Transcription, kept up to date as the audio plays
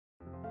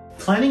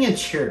Planning a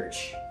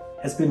church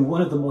has been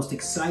one of the most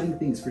exciting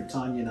things for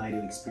Tanya and I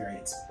to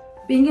experience.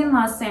 Being in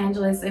Los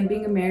Angeles and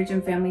being a marriage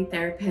and family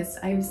therapist,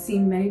 I've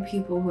seen many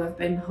people who have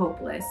been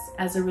hopeless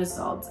as a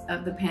result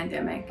of the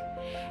pandemic.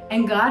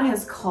 And God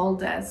has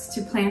called us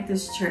to plant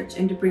this church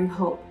and to bring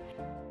hope.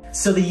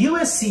 So the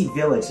USC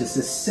Village is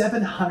a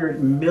 $700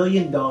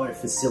 million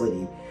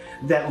facility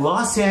that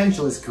Los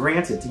Angeles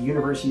granted to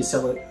University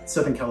of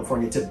Southern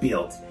California to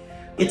build.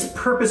 Its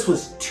purpose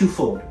was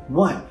twofold.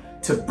 One,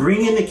 to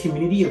bring in the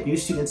community of new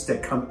students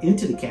that come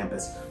into the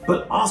campus,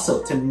 but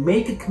also to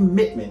make a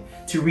commitment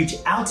to reach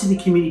out to the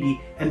community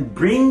and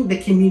bring the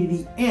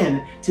community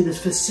in to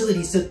this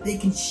facility so that they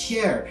can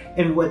share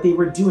in what they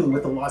were doing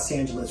with the Los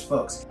Angeles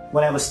folks.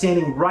 When I was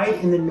standing right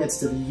in the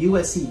midst of the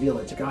USC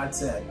Village, God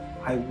said,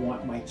 I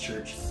want my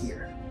church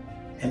here.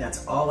 And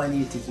that's all I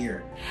needed to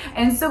hear.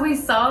 And so we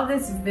saw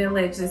this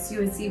village, this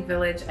USC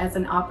Village, as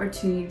an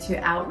opportunity to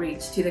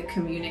outreach to the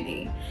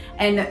community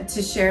and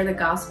to share the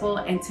gospel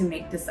and to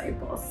make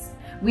disciples.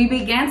 We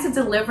began to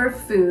deliver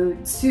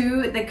food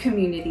to the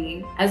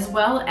community as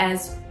well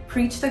as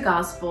preach the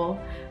gospel,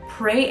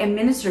 pray and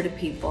minister to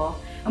people.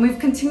 And we've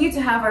continued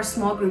to have our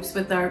small groups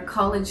with our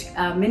college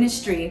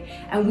ministry,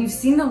 and we've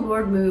seen the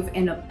Lord move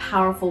in a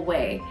powerful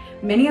way.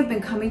 Many have been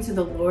coming to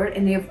the Lord,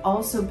 and they have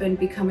also been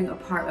becoming a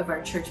part of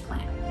our church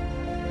plant.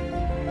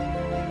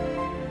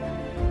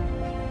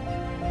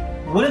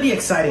 One of the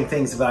exciting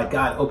things about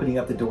God opening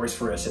up the doors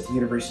for us at the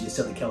University of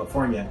Southern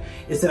California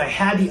is that I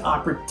had the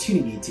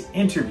opportunity to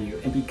interview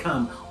and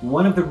become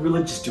one of the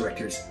religious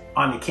directors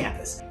on the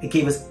campus. It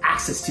gave us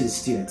access to the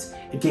students.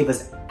 It gave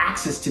us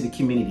access to the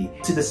community,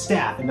 to the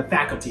staff and the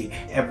faculty,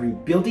 every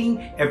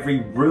building, every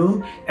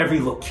room, every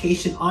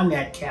location on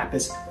that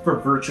campus for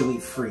virtually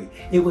free.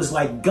 It was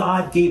like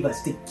God gave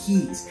us the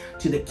keys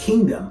to the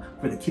kingdom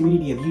for the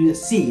community of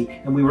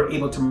USC, and we were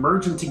able to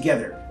merge them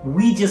together.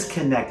 We just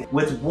connected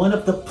with one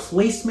of the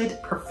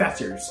placement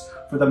professors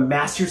for the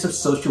Masters of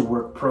Social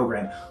Work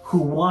program who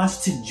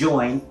wants to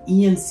join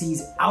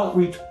ENC's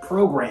outreach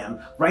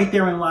program right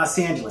there in Los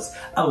Angeles,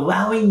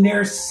 allowing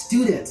their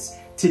students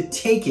to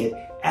take it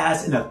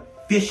as an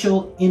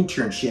official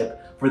internship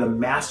for the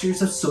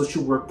Masters of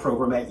Social Work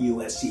program at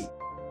USC.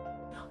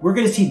 We're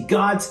going to see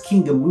God's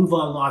kingdom move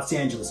on Los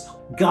Angeles.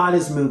 God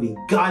is moving.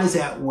 God is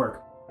at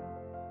work.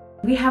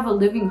 We have a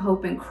living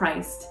hope in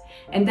Christ,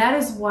 and that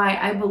is why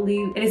I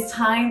believe it is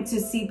time to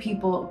see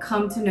people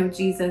come to know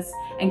Jesus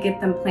and get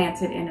them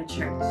planted in a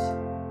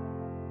church.